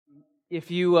If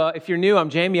you're new, I'm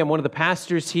Jamie. I'm one of the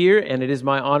pastors here, and it is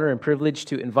my honor and privilege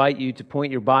to invite you to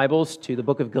point your Bibles to the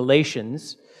book of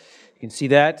Galatians. You can see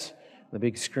that on the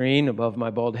big screen above my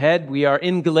bald head. We are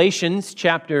in Galatians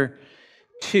chapter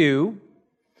 2,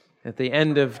 at the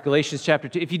end of Galatians chapter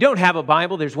 2. If you don't have a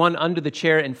Bible, there's one under the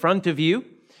chair in front of you,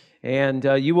 and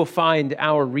you will find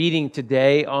our reading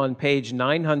today on page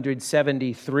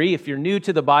 973. If you're new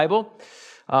to the Bible,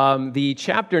 the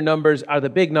chapter numbers are the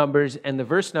big numbers, and the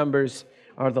verse numbers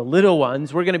are the little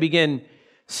ones. We're going to begin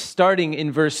starting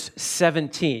in verse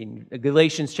 17,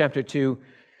 Galatians chapter 2,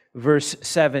 verse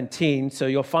 17. So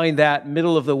you'll find that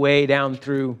middle of the way down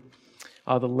through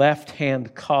the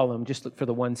left-hand column. Just look for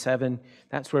the 1-7.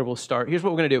 That's where we'll start. Here's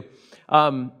what we're going to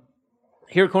do.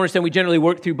 Here at Cornerstone, we generally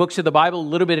work through books of the Bible a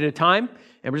little bit at a time,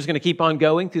 and we're just going to keep on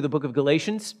going through the book of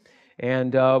Galatians.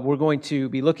 And we're going to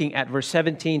be looking at verse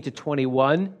 17 to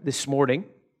 21 this morning.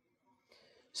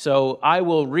 So I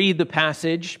will read the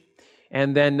passage,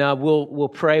 and then we'll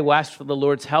pray. We'll ask for the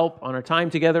Lord's help on our time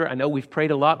together. I know we've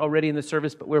prayed a lot already in the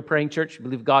service, but we're praying, church. We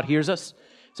believe God hears us.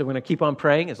 So we're going to keep on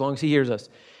praying as long as He hears us.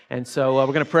 And so we're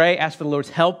going to pray, ask for the Lord's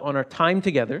help on our time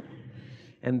together.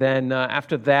 And then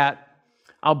after that,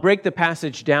 I'll break the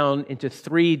passage down into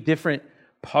 3 different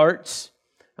parts.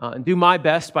 And do my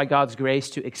best, by God's grace,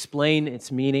 to explain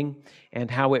its meaning and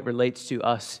how it relates to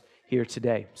us here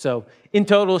today. So, in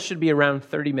total, should be around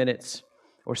 30 minutes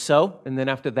or so. And then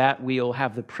after that, we'll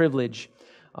have the privilege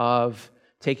of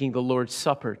taking the Lord's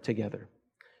Supper together.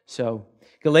 So,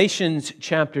 Galatians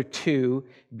chapter 2,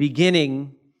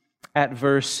 beginning at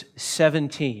verse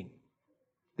 17.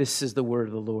 This is the word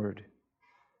of the Lord.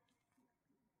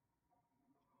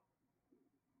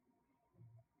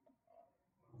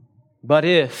 But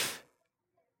if,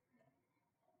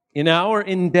 in our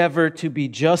endeavor to be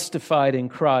justified in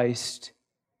Christ,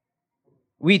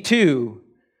 we too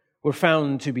were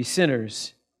found to be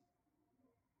sinners,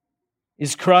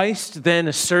 is Christ then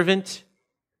a servant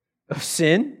of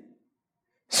sin?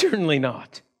 Certainly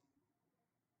not.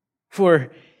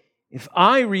 For if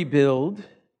I rebuild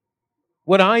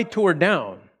what I tore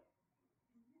down,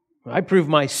 I prove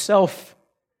myself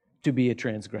to be a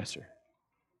transgressor.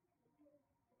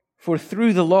 For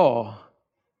through the law,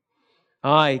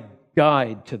 I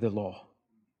died to the law,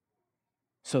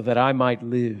 so that I might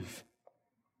live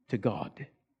to God.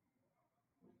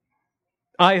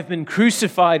 I have been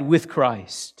crucified with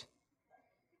Christ.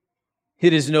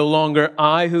 It is no longer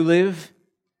I who live,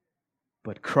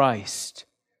 but Christ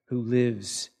who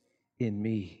lives in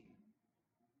me.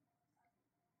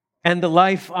 And the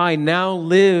life I now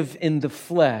live in the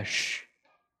flesh,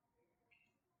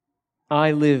 I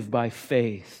live by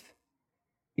faith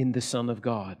in the Son of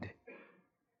God,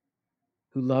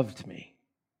 who loved me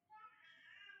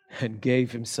and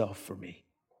gave Himself for me.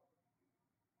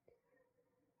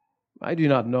 I do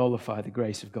not nullify the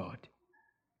grace of God.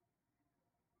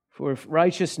 For if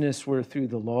righteousness were through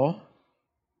the law,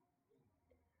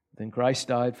 then Christ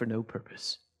died for no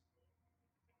purpose.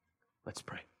 Let's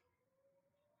pray.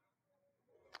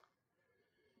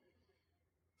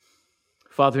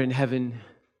 Father in heaven,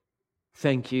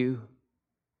 thank You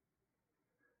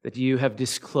that You have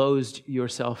disclosed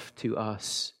Yourself to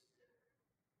us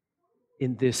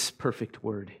in this perfect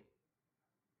word.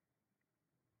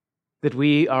 That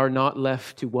we are not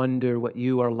left to wonder what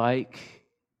You are like,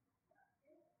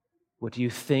 what You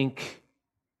think,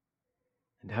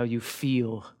 and how You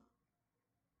feel.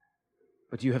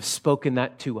 But You have spoken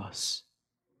that to us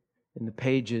in the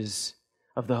pages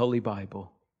of the Holy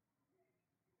Bible.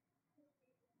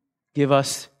 Give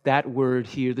us that word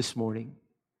here this morning,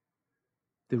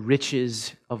 the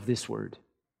riches of this word,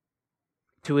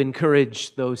 to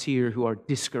encourage those here who are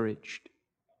discouraged,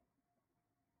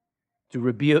 to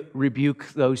rebuke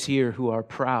those here who are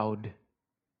proud,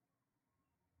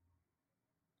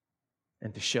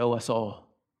 and to show us all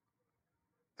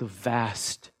the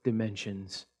vast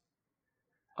dimensions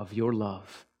of Your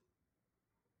love.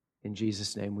 In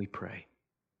Jesus' name we pray.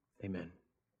 Amen.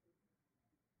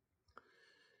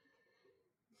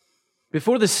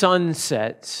 Before the sun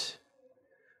sets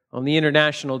on the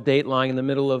international dateline in the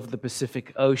middle of the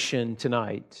Pacific Ocean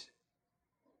tonight,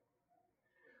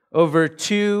 over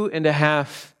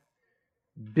 2.5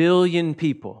 billion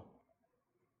people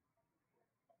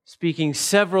speaking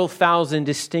several thousand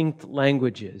distinct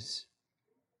languages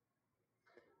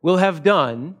will have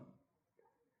done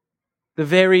the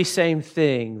very same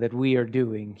thing that we are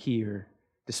doing here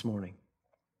this morning.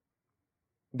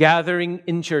 Gathering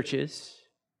in churches,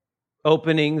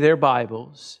 opening their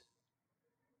Bibles,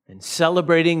 and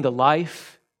celebrating the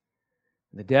life,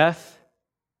 the death,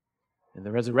 and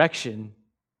the resurrection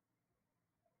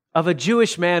of a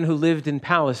Jewish man who lived in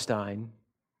Palestine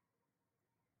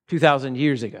 2,000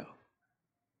 years ago.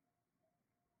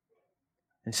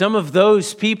 And some of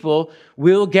those people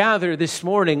will gather this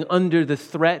morning under the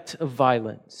threat of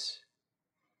violence.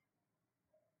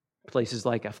 Places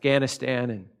like Afghanistan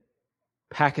and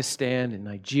Pakistan and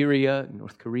Nigeria and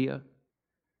North Korea.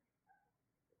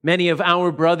 Many of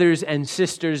our brothers and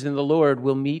sisters in the Lord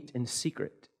will meet in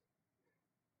secret.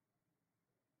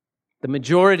 The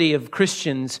majority of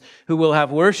Christians who will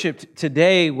have worshiped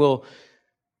today will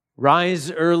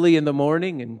rise early in the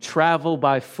morning and travel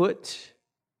by foot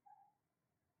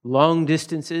long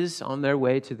distances on their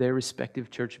way to their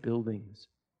respective church buildings.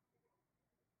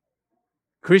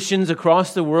 Christians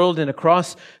across the world and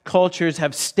across cultures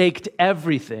have staked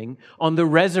everything on the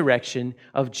resurrection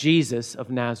of Jesus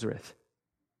of Nazareth.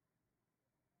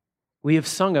 We have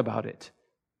sung about it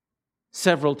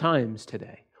several times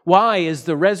today. Why is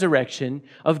the resurrection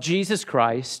of Jesus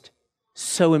Christ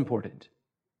so important?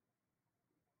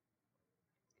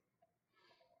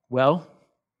 Well,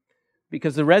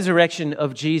 because the resurrection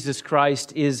of Jesus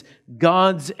Christ is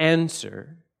God's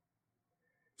answer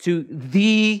to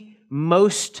the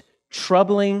most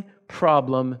troubling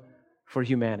problem for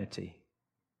humanity.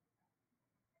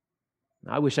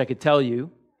 I wish I could tell you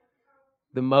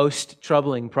the most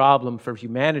troubling problem for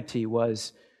humanity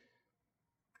was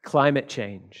climate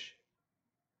change,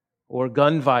 or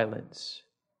gun violence,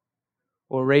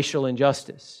 or racial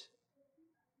injustice.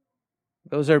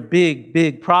 Those are big,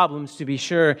 big problems to be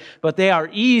sure, but they are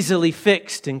easily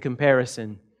fixed in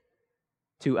comparison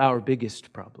to our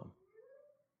biggest problem.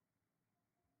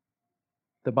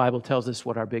 The Bible tells us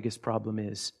what our biggest problem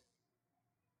is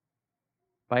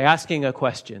by asking a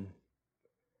question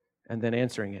and then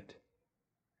answering it.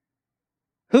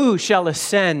 Who shall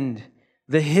ascend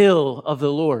the hill of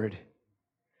the Lord?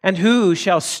 And who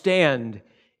shall stand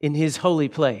in His holy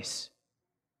place?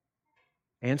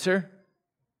 Answer: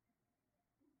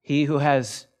 he who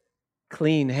has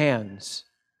clean hands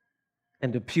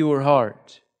and a pure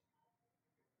heart,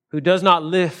 who does not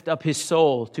lift up his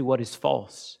soul to what is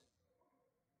false,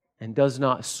 and does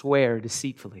not swear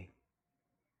deceitfully.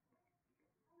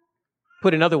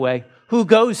 Put another way, who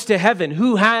goes to heaven?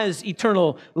 Who has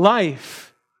eternal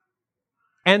life?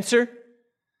 Answer: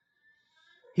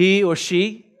 he or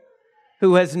she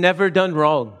who has never done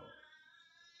wrong,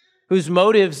 whose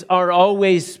motives are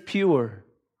always pure,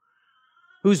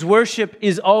 whose worship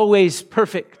is always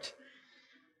perfect,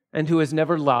 and who has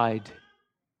never lied.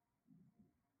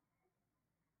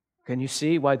 Can you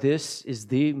see why this is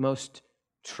the most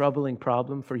troubling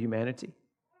problem for humanity?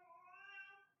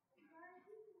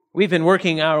 We've been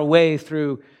working our way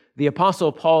through the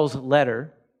Apostle Paul's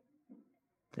letter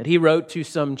that he wrote to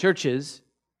some churches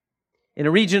in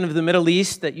a region of the Middle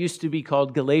East that used to be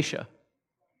called Galatia.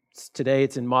 Today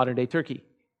it's in modern-day Turkey.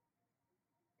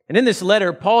 And in this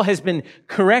letter, Paul has been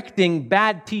correcting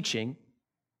bad teaching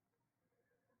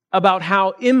about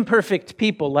how imperfect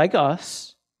people like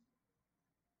us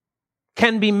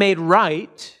can be made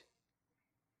right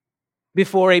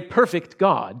before a perfect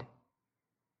God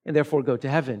and therefore go to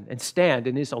heaven and stand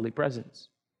in His holy presence.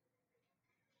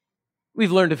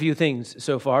 We've learned a few things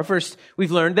so far. First,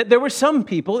 we've learned that there were some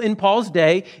people in Paul's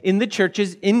day in the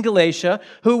churches in Galatia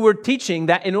who were teaching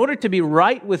that in order to be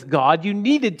right with God, you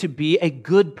needed to be a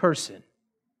good person.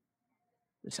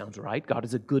 It sounds right. God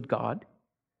is a good God.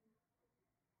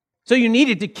 So you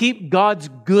needed to keep God's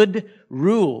good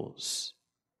rules.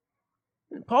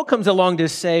 And Paul comes along to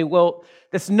say, well,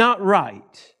 that's not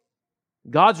right.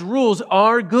 God's rules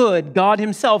are good. God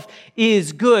Himself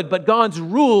is good, but God's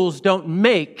rules don't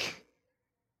make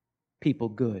people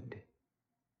good.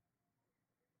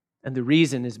 And the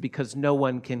reason is because no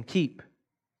one can keep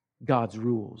God's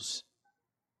rules.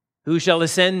 Who shall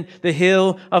ascend the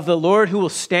hill of the Lord? Who will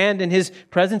stand in His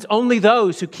presence? Only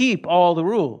those who keep all the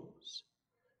rules.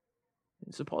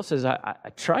 And so Paul says, I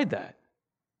tried that.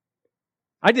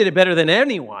 I did it better than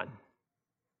anyone.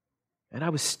 And I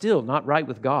was still not right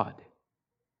with God.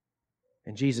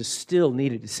 And Jesus still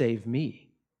needed to save me.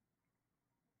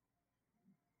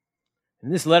 In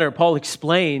this letter, Paul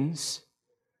explains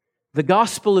the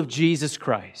gospel of Jesus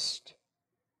Christ,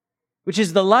 which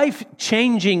is the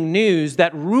life-changing news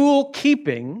that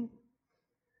rule-keeping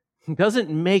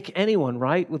doesn't make anyone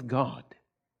right with God.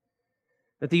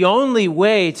 That the only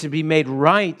way to be made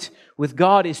right with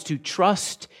God is to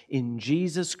trust in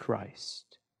Jesus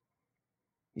Christ.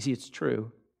 You see, it's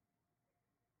true.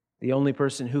 The only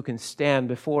person who can stand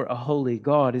before a holy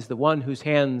God is the one whose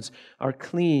hands are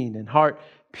clean and heart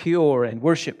pure and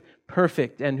worship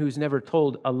perfect and who's never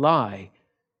told a lie.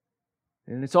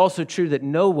 And it's also true that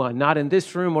no one, not in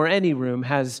this room or any room,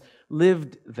 has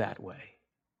lived that way.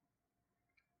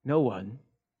 No one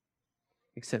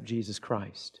except Jesus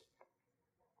Christ.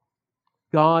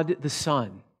 God the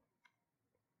Son,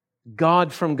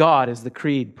 God from God, as the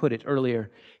Creed put it earlier,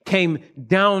 came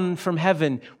down from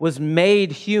heaven, was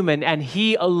made human, and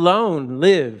He alone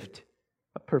lived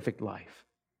a perfect life,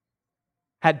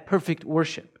 had perfect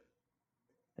worship,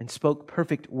 and spoke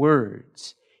perfect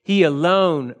words. He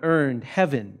alone earned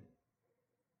heaven,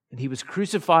 and He was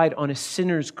crucified on a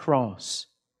sinner's cross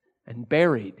and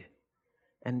buried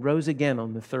and rose again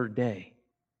on the third day.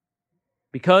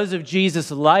 Because of Jesus'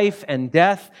 life and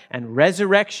death and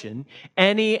resurrection,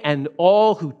 any and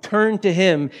all who turn to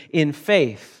Him in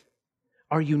faith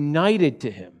are united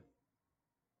to Him.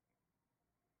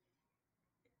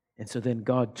 And so then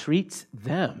God treats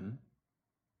them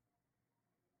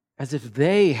as if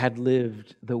they had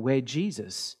lived the way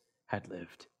Jesus had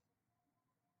lived.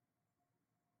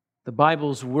 The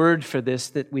Bible's word for this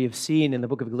that we have seen in the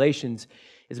book of Galatians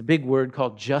is a big word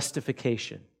called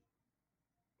justification.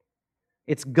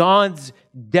 It's God's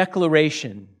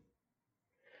declaration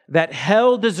that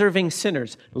hell-deserving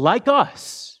sinners like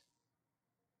us,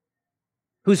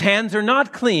 whose hands are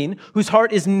not clean, whose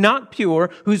heart is not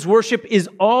pure, whose worship is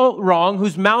all wrong,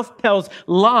 whose mouth tells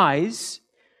lies,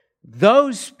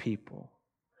 those people,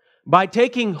 by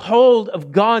taking hold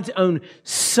of God's own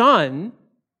Son,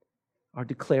 are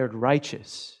declared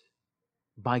righteous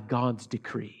by God's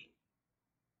decree.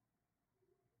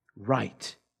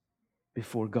 Right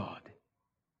before God.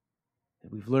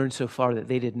 And we've learned so far that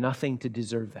they did nothing to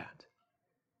deserve that.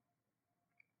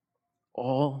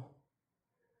 All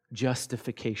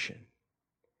justification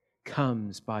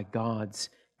comes by God's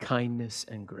kindness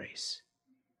and grace.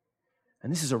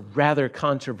 And this is a rather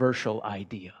controversial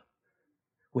idea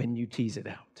when you tease it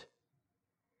out.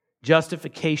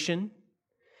 Justification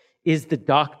is the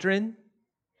doctrine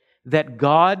that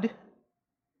God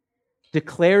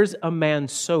declares a man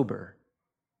sober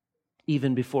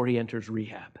even before he enters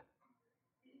rehab.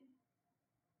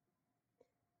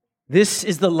 This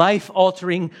is the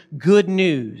life-altering good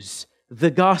news,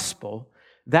 the gospel,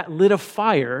 that lit a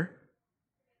fire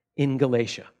in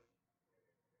Galatia.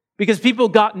 Because people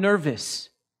got nervous.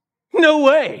 No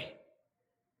way!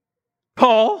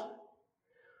 Paul,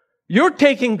 you're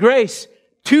taking grace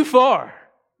too far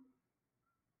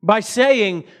by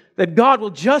saying that God will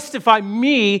justify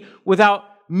me without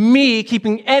me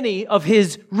keeping any of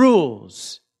His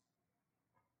rules.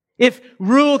 If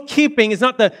rule keeping is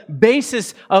not the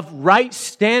basis of right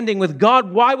standing with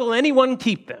God, why will anyone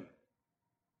keep them?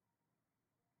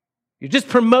 You're just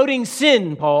promoting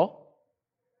sin, Paul.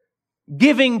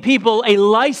 Giving people a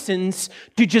license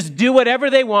to just do whatever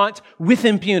they want with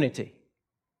impunity.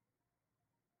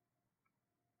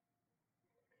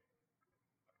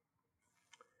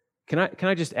 Can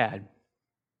I just add?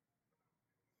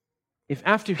 If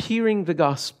after hearing the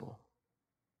gospel,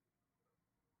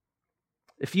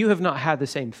 if you have not had the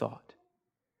same thought,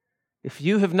 if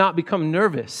you have not become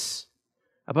nervous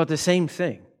about the same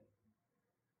thing,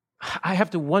 I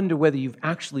have to wonder whether you've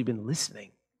actually been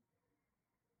listening.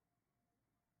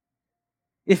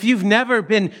 If you've never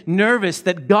been nervous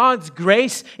that God's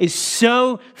grace is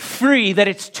so free that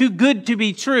it's too good to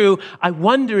be true, I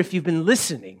wonder if you've been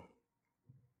listening.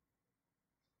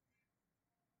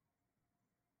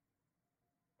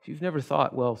 If you've never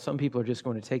thought, well, some people are just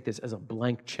going to take this as a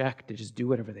blank check to just do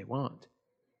whatever they want,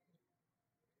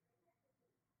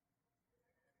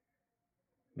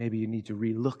 maybe you need to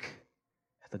relook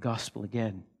at the gospel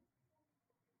again.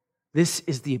 This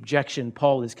is the objection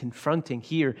Paul is confronting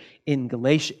here in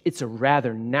Galatia. It's a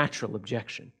rather natural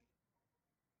objection.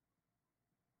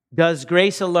 Does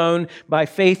grace alone, by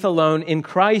faith alone, in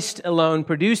Christ alone,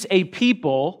 produce a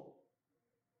people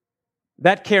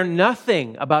that care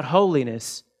nothing about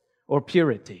holiness or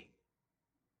purity?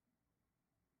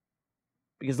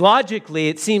 Because logically,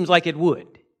 it seems like it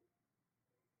would.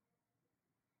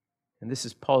 And this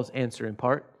is Paul's answer in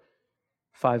part.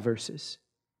 5 verses.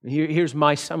 Here's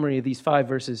my summary of these 5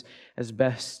 verses as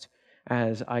best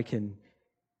as I can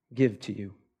give to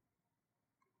you.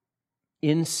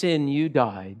 In sin you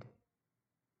died.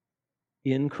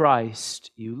 In Christ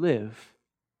you live.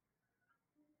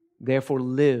 Therefore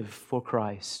live for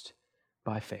Christ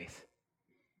by faith.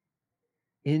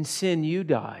 In sin you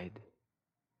died,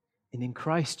 and in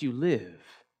Christ you live.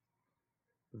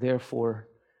 Therefore,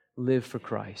 live for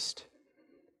Christ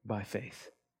by faith.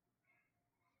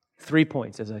 3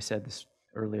 points, as I said this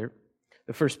earlier.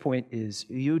 The first point is,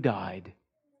 you died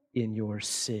in your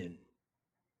sin.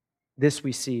 This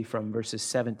we see from verses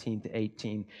 17 to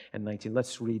 18 and 19.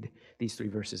 Let's read these 3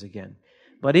 verses again.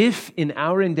 But if in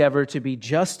our endeavor to be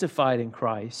justified in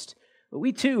Christ, But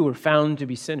we too were found to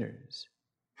be sinners.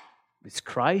 Is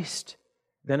Christ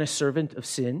then a servant of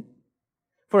sin?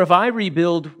 For if I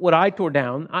rebuild what I tore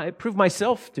down, I prove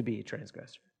myself to be a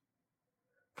transgressor.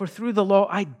 For through the law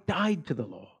I died to the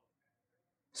law,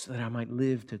 so that I might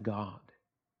live to God.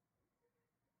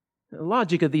 The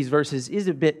logic of these verses is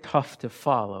a bit tough to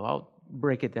follow. I'll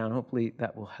break it down. Hopefully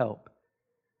that will help.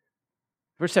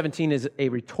 Verse 17 is a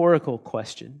rhetorical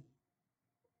question.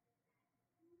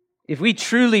 If we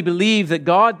truly believe that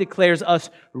God declares us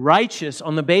righteous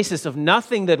on the basis of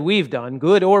nothing that we've done,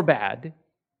 good or bad,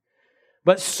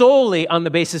 but solely on the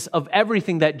basis of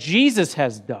everything that Jesus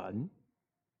has done,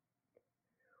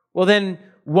 well then,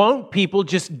 won't people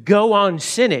just go on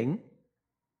sinning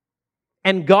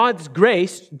and God's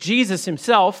grace, Jesus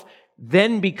himself,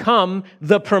 then become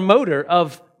the promoter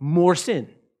of more sin?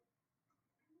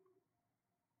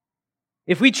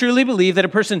 If we truly believe that a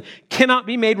person cannot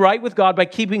be made right with God by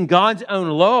keeping God's own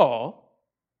law,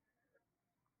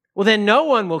 well then no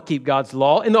one will keep God's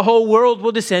law and the whole world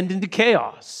will descend into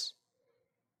chaos.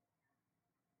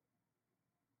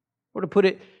 Or to put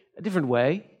it a different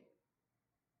way,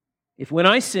 if when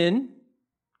I sin,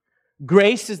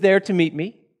 grace is there to meet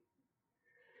me,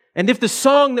 and if the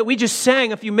song that we just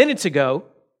sang a few minutes ago,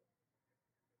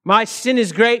 my sin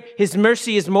is great, His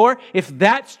mercy is more, if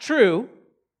that's true,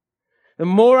 the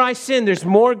more I sin, there's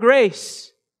more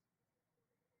grace,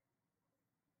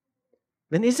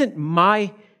 then isn't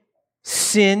my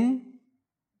sin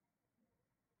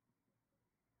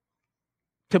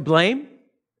to blame?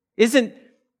 Isn't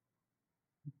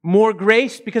more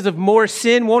grace because of more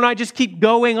sin? Won't I just keep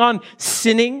going on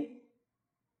sinning?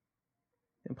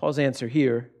 And Paul's answer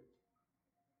here,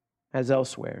 as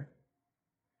elsewhere,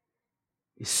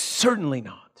 is certainly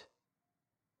not.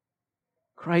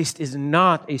 Christ is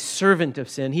not a servant of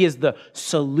sin. He is the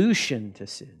solution to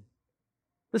sin.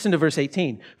 Listen to verse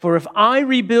 18. For if I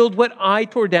rebuild what I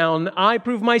tore down, I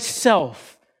prove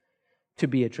myself to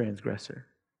be a transgressor.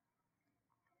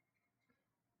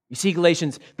 You see,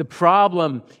 Galatians, the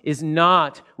problem is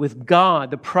not with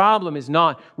God. The problem is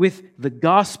not with the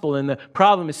gospel. And the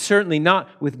problem is certainly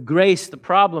not with grace. The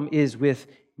problem is with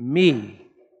me.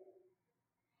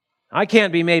 I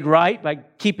can't be made right by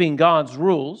keeping God's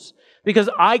rules because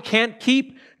I can't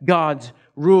keep God's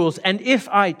rules. And if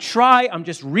I try, I'm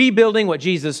just rebuilding what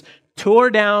Jesus tore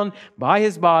down by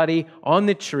His body on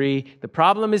the tree. The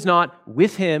problem is not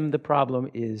with Him. The problem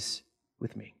is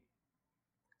with me.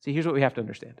 See, here's what we have to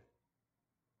understand.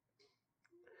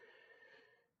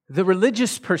 The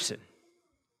religious person,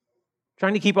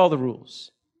 trying to keep all the rules,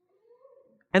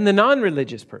 and the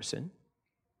non-religious person,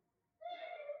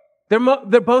 they're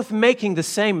both making the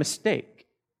same mistake.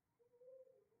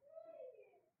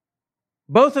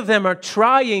 Both of them are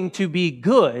trying to be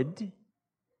good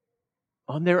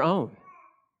on their own.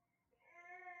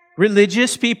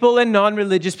 Religious people and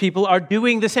non-religious people are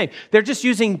doing the same. They're just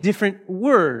using different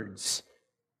words.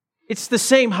 It's the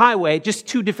same highway, just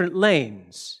two different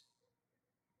lanes.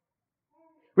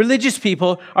 Religious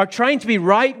people are trying to be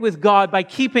right with God by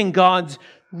keeping God's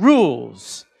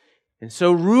rules. And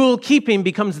so rule keeping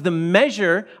becomes the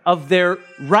measure of their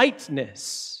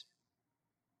rightness.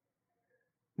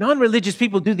 Non-religious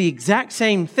people do the exact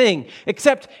same thing,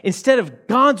 except instead of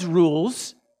God's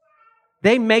rules,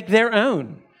 they make their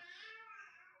own.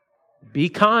 Be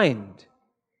kind.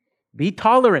 Be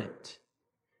tolerant.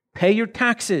 Pay your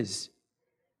taxes.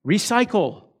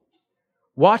 Recycle.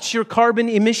 Watch your carbon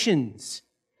emissions.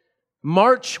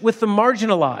 March with the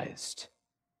marginalized.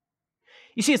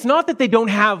 You see, it's not that they don't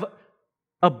have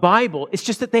a Bible. It's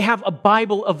just that they have a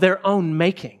Bible of their own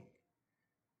making.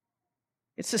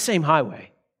 It's the same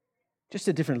highway, just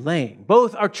a different lane.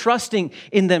 Both are trusting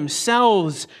in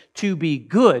themselves to be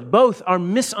good. Both are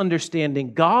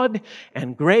misunderstanding God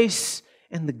and grace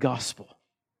and the gospel.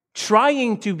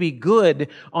 Trying to be good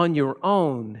on your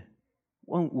own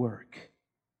won't work.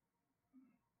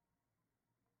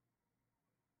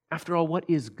 After all, what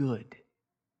is good?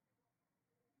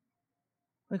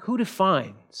 Like, who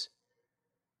defines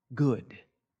good?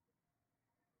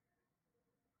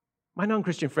 My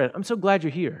non-Christian friend, I'm so glad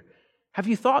you're here. Have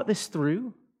you thought this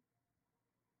through?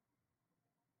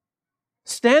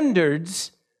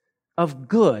 Standards of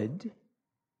good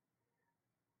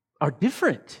are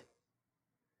different,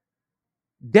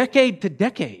 decade to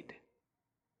decade,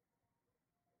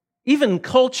 even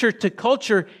culture to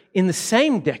culture in the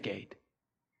same decade.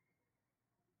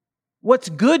 What's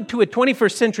good to a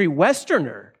 21st century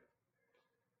Westerner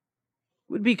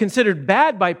would be considered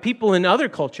bad by people in other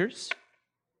cultures,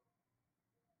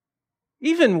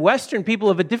 even Western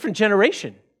people of a different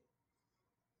generation.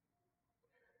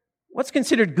 What's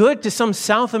considered good to some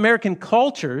South American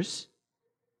cultures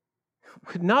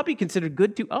would not be considered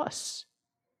good to us.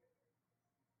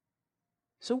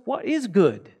 So what is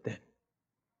good then?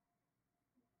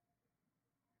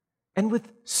 And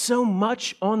with so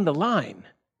much on the line,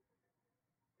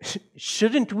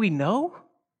 shouldn't we know?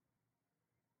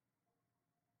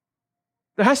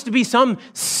 There has to be some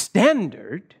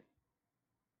standard.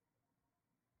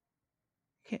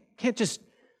 Can't just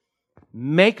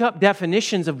make up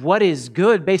definitions of what is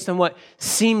good based on what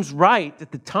seems right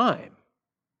at the time.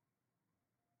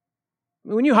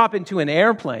 When you hop into an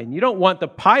airplane, you don't want the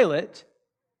pilot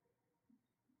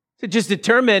to just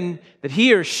determine that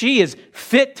he or she is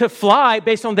fit to fly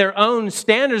based on their own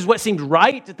standards, what seemed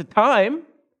right at the time.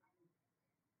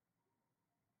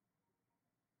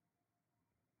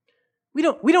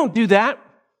 We don't do that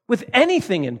with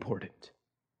anything important.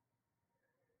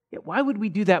 Yet why would we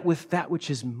do that with that which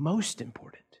is most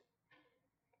important?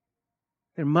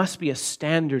 There must be a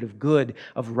standard of good,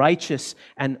 of righteous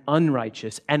and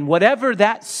unrighteous. And whatever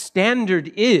that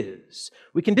standard is,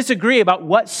 we can disagree about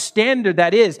what standard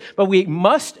that is, but we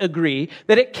must agree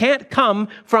that it can't come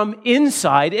from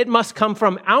inside. It must come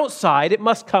from outside. It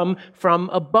must come from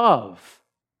above.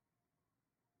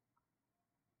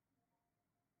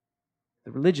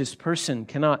 The religious person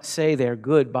cannot say they're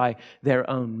good by their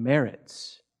own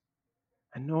merits,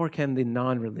 and nor can the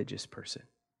non-religious person.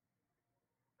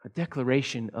 A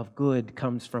declaration of good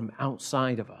comes from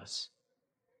outside of us,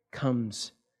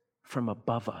 comes from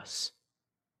above us.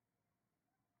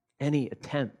 Any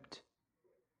attempt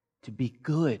to be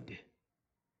good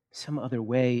some other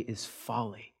way is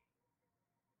folly.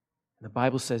 The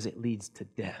Bible says it leads to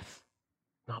death,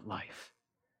 not life.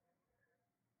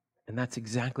 And that's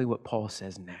exactly what Paul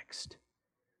says next.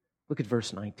 Look at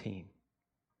verse 19.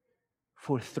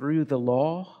 For through the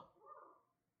law,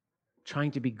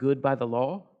 trying to be good by the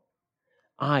law,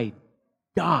 I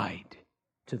died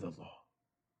to the law.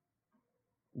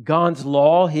 God's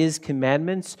law, His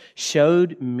commandments,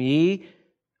 showed me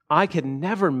I could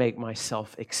never make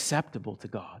myself acceptable to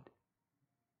God.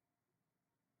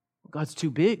 God's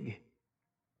too big.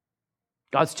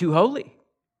 God's too holy.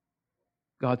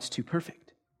 God's too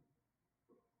perfect.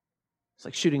 It's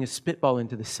like shooting a spitball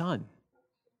into the sun.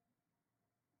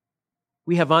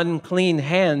 We have unclean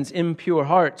hands, impure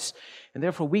hearts, and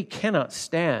therefore we cannot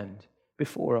stand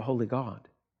before a holy God.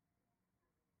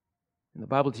 And the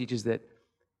Bible teaches that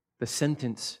the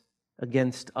sentence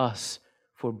against us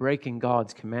for breaking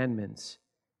God's commandments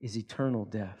is eternal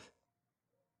death.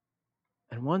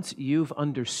 And once you've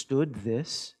understood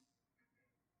this,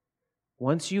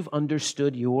 once you've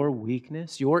understood your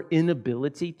weakness, your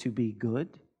inability to be good,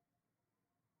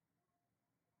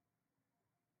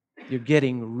 you're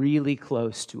getting really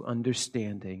close to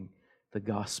understanding the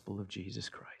gospel of Jesus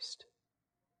Christ.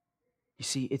 You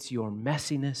see, it's your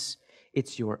messiness,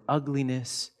 it's your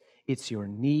ugliness, it's your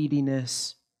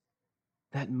neediness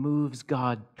that moves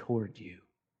God toward you.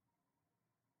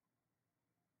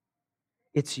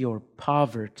 It's your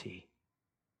poverty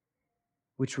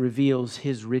which reveals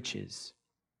His riches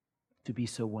to be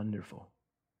so wonderful.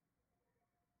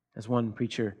 As one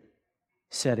preacher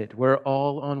said it, we're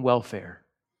all on welfare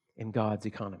in God's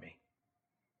economy.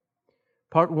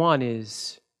 Part one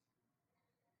is,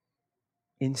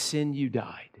 in sin you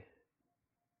died.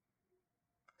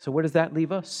 So where does that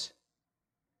leave us?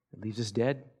 It leaves us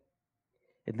dead.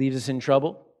 It leaves us in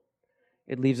trouble.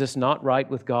 It leaves us not right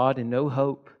with God and no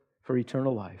hope for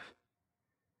eternal life.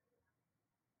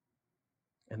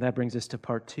 And that brings us to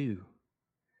part two,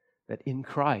 that in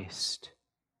Christ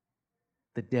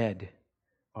the dead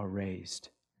are raised.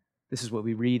 This is what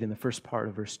we read in the first part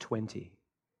of verse 20.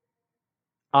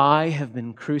 I have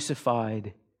been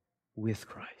crucified with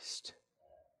Christ.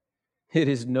 It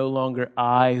is no longer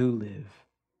I who live,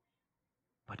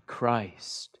 but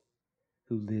Christ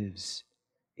who lives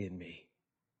in me.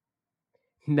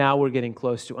 Now we're getting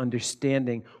close to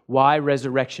understanding why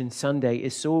Resurrection Sunday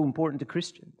is so important to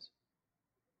Christians.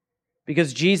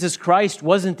 Because Jesus Christ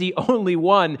wasn't the only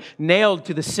one nailed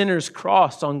to the sinner's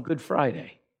cross on Good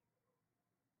Friday.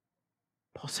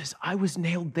 Paul says, I was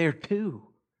nailed there too.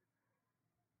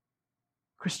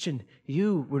 Christian,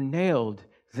 you were nailed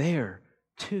there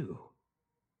too.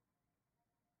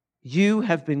 You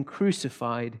have been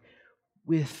crucified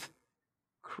with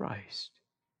Christ.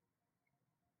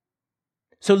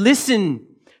 So listen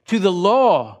to the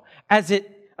law as it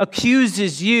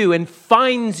accuses you and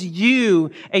finds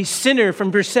you a sinner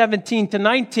from verse 17 to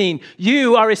 19.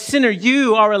 You are a sinner.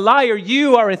 You are a liar.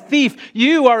 You are a thief.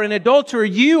 You are an adulterer.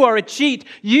 You are a cheat.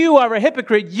 You are a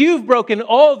hypocrite. You've broken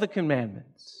all the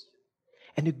commandments.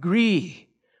 And agree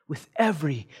with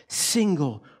every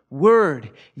single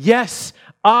word. Yes,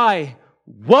 I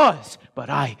was, but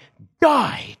I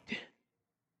died.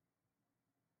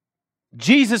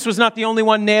 Jesus was not the only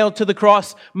one nailed to the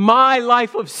cross. My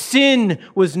life of sin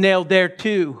was nailed there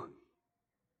too.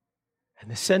 And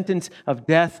the sentence of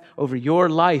death over your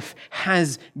life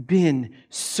has been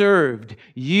served.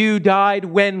 You died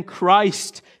when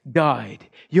Christ died.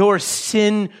 Your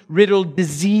sin-riddled,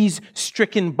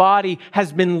 disease-stricken body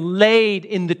has been laid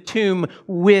in the tomb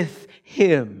with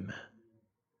Him.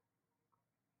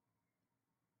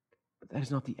 But that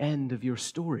is not the end of your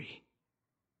story.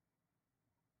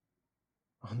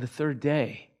 On the third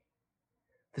day,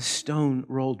 the stone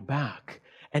rolled back,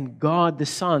 and God the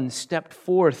Son stepped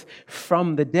forth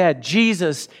from the dead.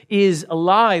 Jesus is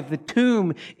alive. The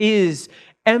tomb is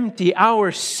empty.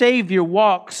 Our Savior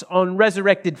walks on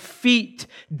resurrected feet.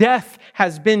 Death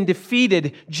has been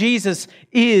defeated. Jesus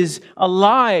is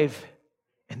alive.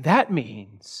 And that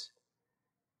means,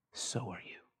 so are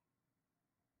you.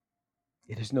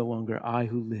 It is no longer I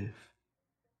who live,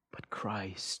 but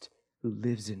Christ who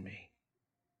lives in me.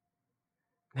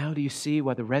 Now do you see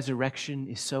why the resurrection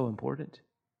is so important?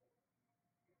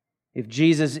 If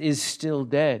Jesus is still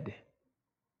dead,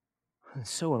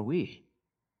 so are we.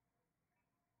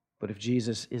 But if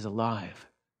Jesus is alive,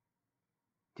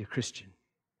 dear Christian,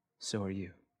 so are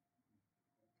you.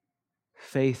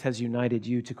 Faith has united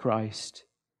you to Christ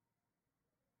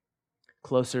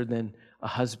closer than a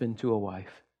husband to a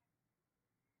wife,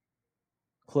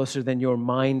 closer than your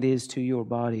mind is to your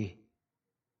body.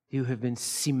 You have been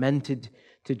cemented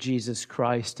to Jesus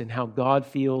Christ, and how God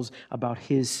feels about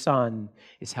His Son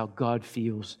is how God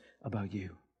feels about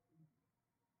you.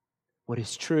 What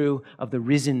is true of the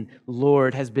risen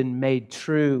Lord has been made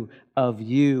true of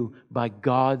you by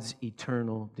God's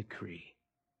eternal decree.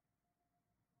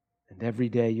 And every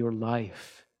day your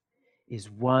life is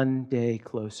one day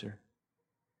closer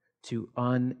to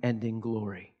unending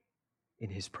glory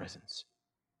in His presence.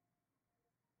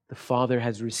 The Father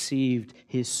has received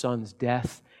His Son's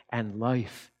death and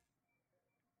life.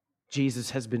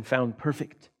 Jesus has been found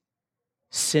perfect,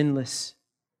 sinless,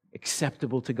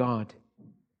 acceptable to God.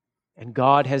 And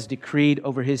God has decreed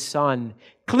over His Son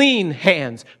clean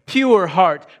hands, pure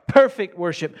heart, perfect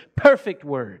worship, perfect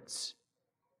words.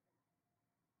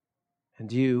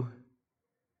 And you,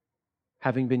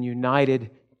 having been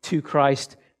united to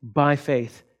Christ by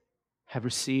faith, have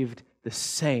received the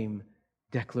same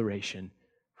declaration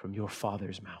from your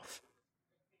Father's mouth.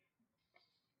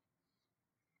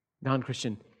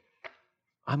 Non-Christian,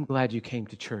 I'm glad you came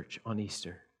to church on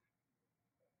Easter.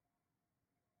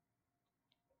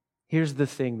 Here's the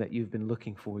thing that you've been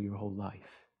looking for your whole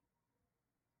life.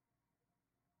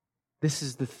 This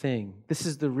is the thing. This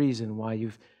is the reason why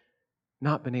you've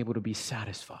not been able to be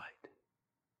satisfied.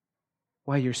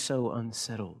 Why you're so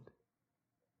unsettled.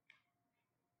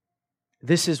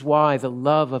 This is why the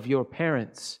love of your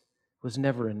parents was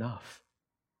never enough.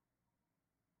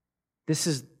 This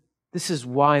is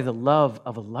why the love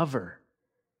of a lover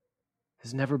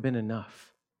has never been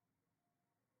enough.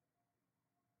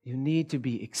 You need to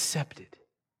be accepted,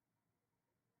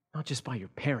 not just by your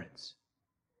parents,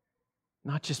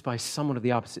 not just by someone of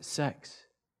the opposite sex.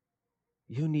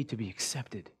 You need to be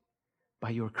accepted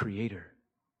by your Creator.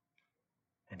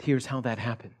 And here's how that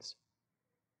happens.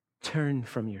 Turn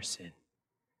from your sin.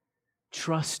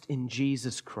 Trust in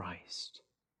Jesus Christ.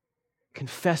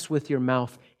 Confess with your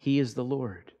mouth, He is the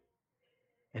Lord.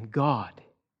 And God,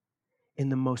 in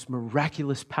the most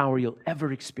miraculous power you'll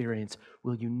ever experience,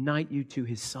 will unite you to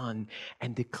His Son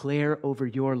and declare over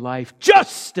your life,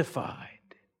 justified,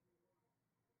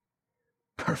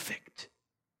 perfect,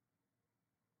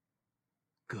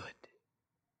 good.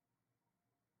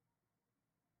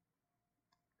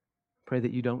 Pray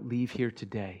that you don't leave here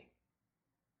today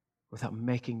without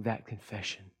making that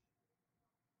confession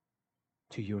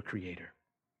to your Creator.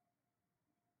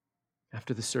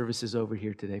 After the service is over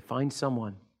here today, find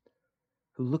someone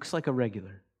who looks like a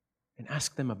regular and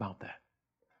ask them about that.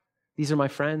 These are my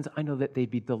friends. I know that they'd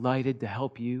be delighted to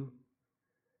help you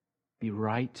be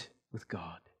right with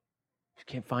God. If you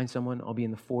can't find someone, I'll be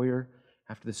in the foyer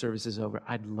after the service is over.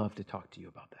 I'd love to talk to you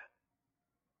about that.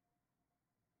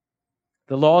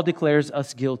 The law declares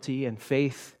us guilty, and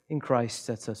faith in Christ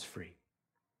sets us free.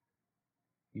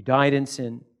 You died in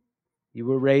sin. You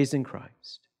were raised in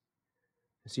Christ.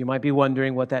 So you might be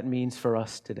wondering what that means for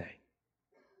us today.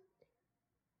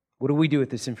 What do we do with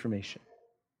this information?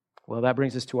 Well, that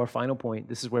brings us to our final point.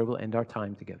 This is where we'll end our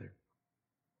time together.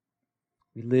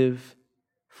 We live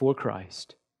for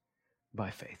Christ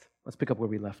by faith. Let's pick up where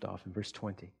we left off in verse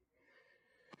 20.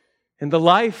 In the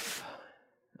life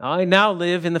I now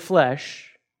live in the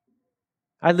flesh,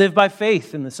 I live by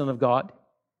faith in the Son of God,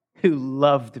 who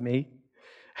loved me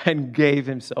and gave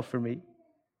himself for me.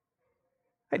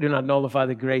 I do not nullify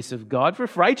the grace of God, for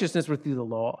if righteousness were through the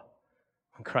law,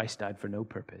 when Christ died for no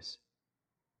purpose.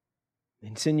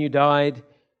 In sin you died,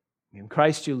 in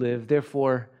Christ you live,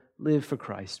 therefore live for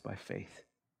Christ by faith.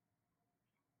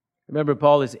 Remember,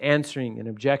 Paul is answering an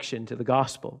objection to the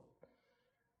gospel,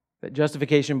 that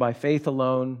justification by faith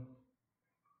alone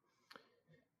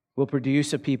will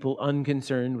produce a people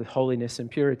unconcerned with holiness and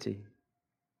purity.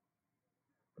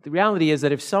 But the reality is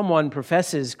that if someone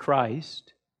professes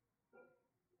Christ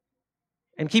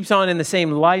and keeps on in the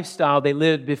same lifestyle they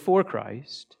lived before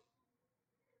Christ,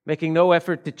 making no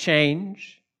effort to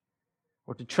change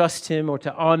or to trust Him or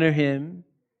to honor Him,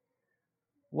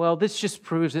 well, this just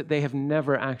proves that they have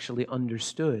never actually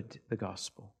understood the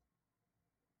gospel.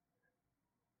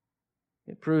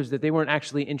 It proves that they weren't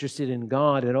actually interested in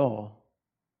God at all.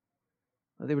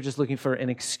 They were just looking for an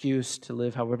excuse to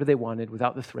live however they wanted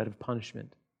without the threat of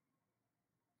punishment.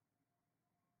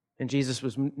 And Jesus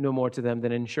was no more to them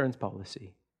than an insurance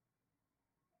policy.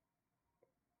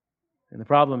 And the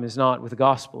problem is not with the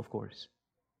gospel, of course.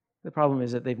 The problem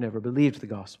is that they've never believed the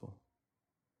gospel.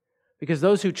 Because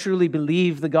those who truly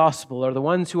believe the gospel are the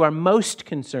ones who are most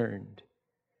concerned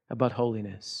about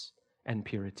holiness and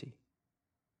purity.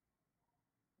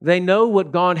 They know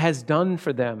what God has done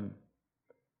for them.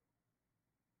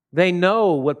 They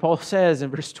know what Paul says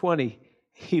in verse 20.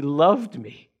 He loved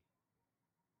me.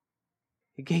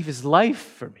 He gave His life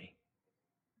for me.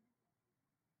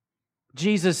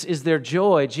 Jesus is their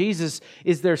joy. Jesus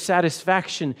is their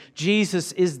satisfaction.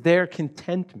 Jesus is their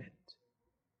contentment.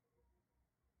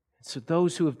 So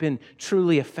those who have been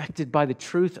truly affected by the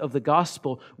truth of the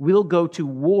gospel will go to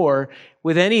war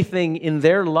with anything in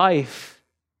their life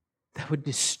that would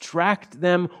distract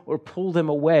them or pull them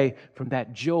away from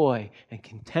that joy and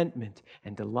contentment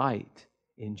and delight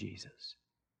in Jesus.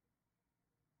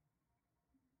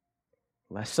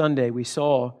 Last Sunday, we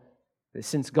saw that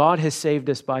since God has saved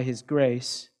us by His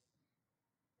grace,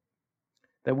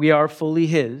 that we are fully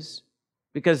His,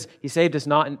 because He saved us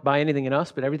not by anything in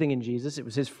us, but everything in Jesus. It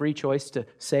was His free choice to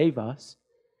save us.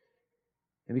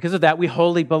 And because of that, we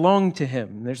wholly belong to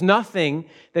Him. There's nothing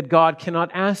that God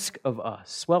cannot ask of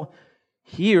us. Well,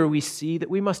 here we see that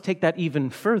we must take that even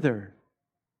further.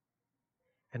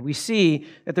 And we see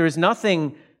that there is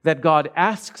nothing that God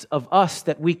asks of us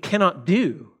that we cannot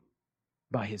do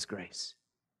by His grace.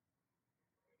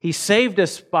 He saved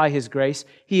us by His grace.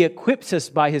 He equips us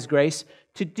by His grace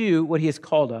to do what He has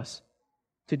called us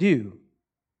to do.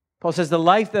 Paul says, the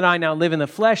life that I now live in the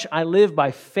flesh, I live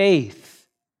by faith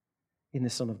in the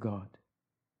Son of God.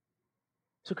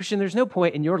 So, Christian, there's no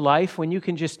point in your life when you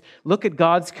can just look at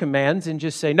God's commands and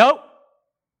just say, nope,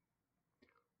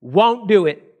 won't do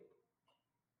it.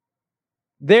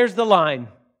 There's the line.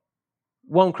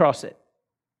 Won't cross it.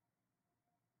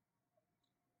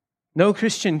 No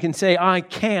Christian can say, I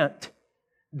can't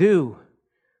do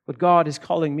what God is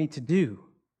calling me to do.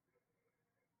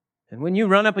 And when you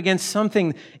run up against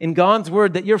something in God's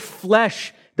Word that your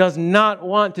flesh does not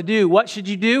want to do, what should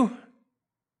you do?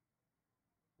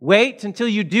 Wait until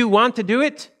you do want to do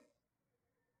it?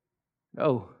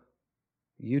 No,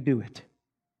 you do it.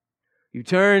 You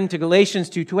turn to Galatians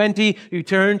 2:20, you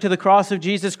turn to the cross of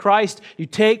Jesus Christ, you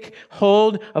take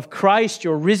hold of Christ,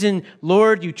 your risen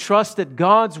Lord, you trust that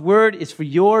God's Word is for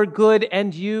your good,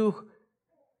 and you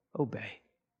obey.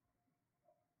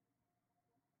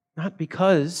 Not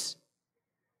because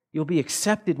you'll be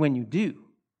accepted when you do,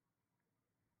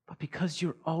 but because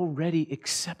you're already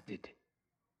accepted.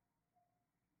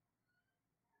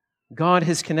 God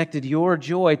has connected your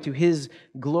joy to His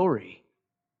glory.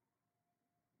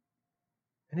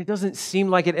 And it doesn't seem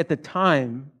like it at the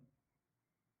time,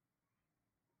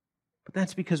 but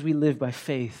that's because we live by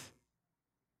faith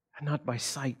and not by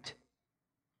sight.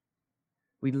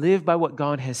 We live by what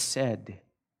God has said,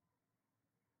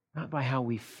 not by how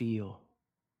we feel.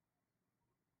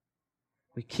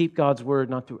 We keep God's Word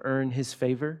not to earn His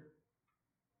favor.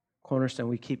 Cornerstone,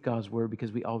 we keep God's Word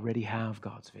because we already have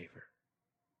God's favor.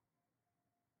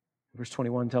 Verse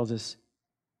 21 tells us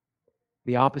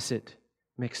the opposite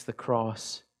makes the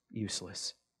cross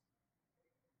useless.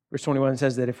 Verse 21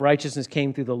 says that if righteousness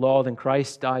came through the law, then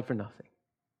Christ died for nothing.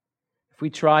 If we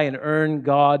try and earn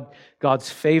God's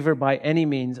favor by any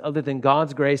means other than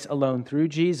God's grace alone, through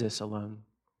Jesus alone,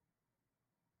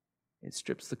 it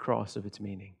strips the cross of its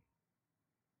meaning.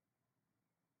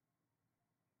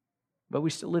 But we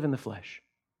still live in the flesh.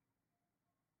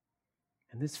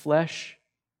 And this flesh,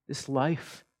 this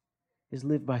life, is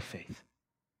lived by faith,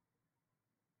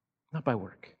 not by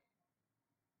work.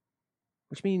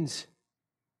 Which means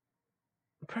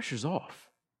the pressure's off.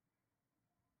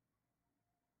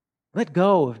 Let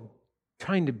go of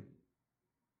trying to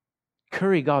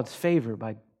curry God's favor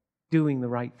by doing the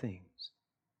right things.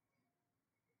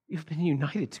 You've been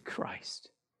united to Christ.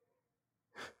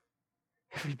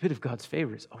 Every bit of God's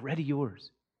favor is already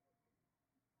yours.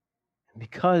 And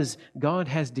because God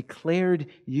has declared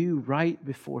you right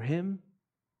before Him,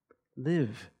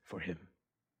 live for Him.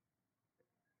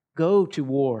 Go to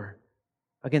war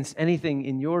against anything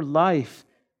in your life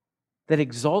that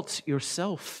exalts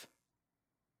yourself,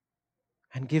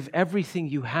 and give everything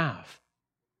you have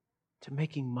to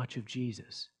making much of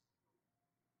Jesus.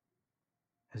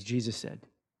 As Jesus said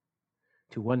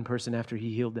to one person after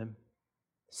He healed them,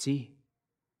 "See,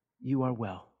 you are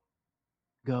well.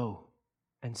 Go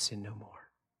and sin no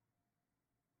more."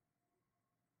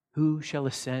 Who shall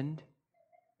ascend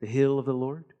the hill of the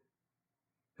Lord?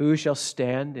 Who shall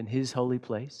stand in His holy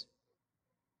place?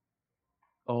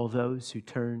 All those who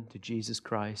turn to Jesus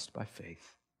Christ by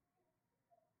faith.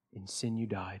 In sin you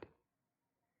died.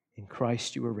 In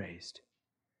Christ you were raised.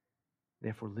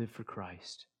 Therefore live for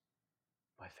Christ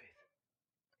by faith.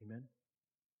 Amen.